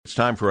It's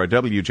time for our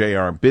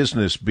WJR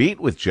Business Beat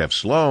with Jeff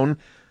Sloan,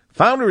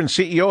 founder and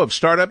CEO of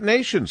Startup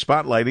Nation,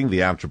 spotlighting the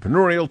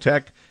entrepreneurial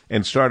tech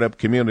and startup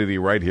community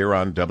right here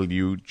on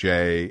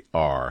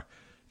WJR.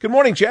 Good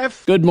morning,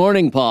 Jeff. Good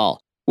morning,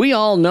 Paul. We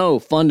all know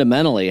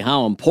fundamentally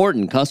how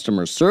important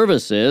customer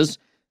service is.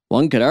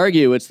 One could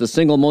argue it's the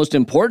single most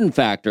important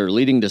factor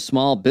leading to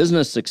small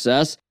business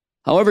success.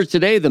 However,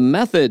 today, the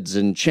methods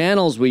and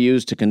channels we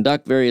use to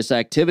conduct various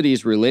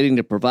activities relating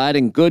to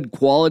providing good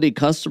quality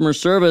customer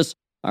service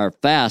are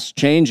fast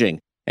changing,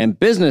 and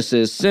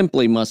businesses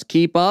simply must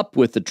keep up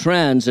with the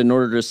trends in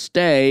order to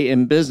stay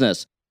in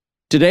business.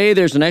 Today,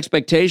 there's an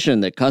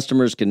expectation that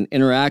customers can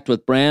interact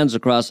with brands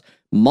across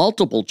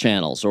multiple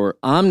channels, or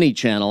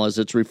omni-channel as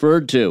it's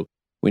referred to.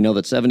 We know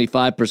that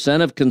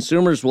 75% of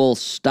consumers will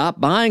stop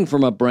buying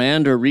from a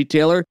brand or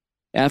retailer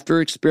after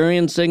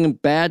experiencing a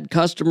bad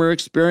customer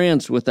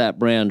experience with that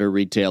brand or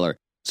retailer.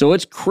 So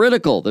it's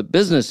critical that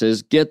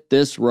businesses get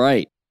this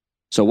right.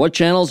 So what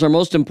channels are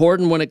most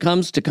important when it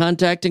comes to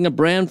contacting a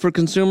brand for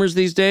consumers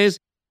these days?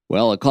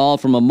 Well, a call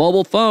from a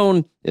mobile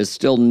phone is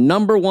still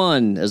number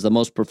one as the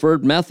most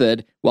preferred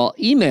method, while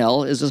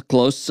email is a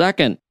close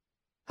second.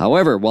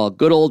 However, while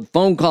good old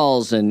phone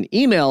calls and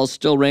emails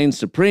still reign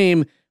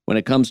supreme when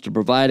it comes to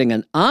providing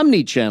an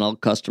omni-channel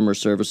customer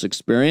service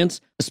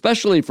experience,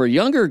 especially for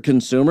younger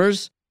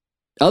consumers,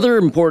 other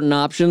important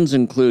options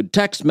include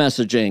text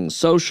messaging,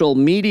 social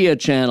media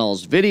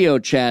channels, video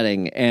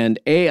chatting, and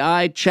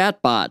AI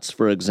chatbots,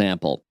 for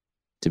example.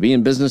 To be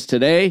in business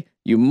today,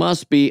 you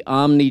must be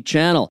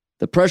omni-channel.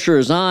 The pressure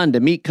is on to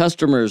meet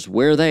customers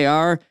where they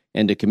are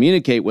and to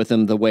communicate with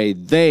them the way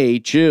they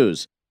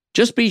choose.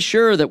 Just be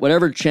sure that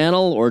whatever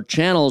channel or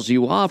channels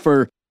you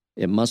offer,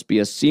 it must be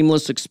a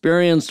seamless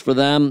experience for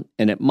them,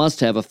 and it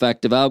must have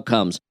effective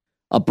outcomes.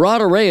 A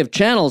broad array of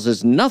channels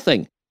is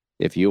nothing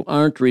if you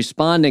aren't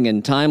responding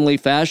in timely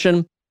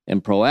fashion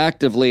and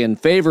proactively and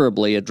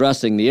favorably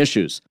addressing the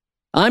issues.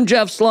 I'm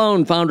Jeff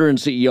Sloan, founder and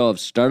CEO of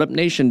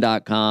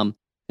StartupNation.com,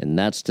 and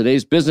that's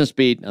today's Business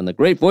Beat on the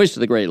great voice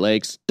of the Great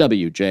Lakes,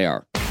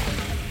 WJR.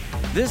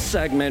 This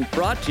segment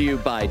brought to you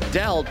by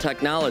Dell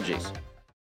Technologies.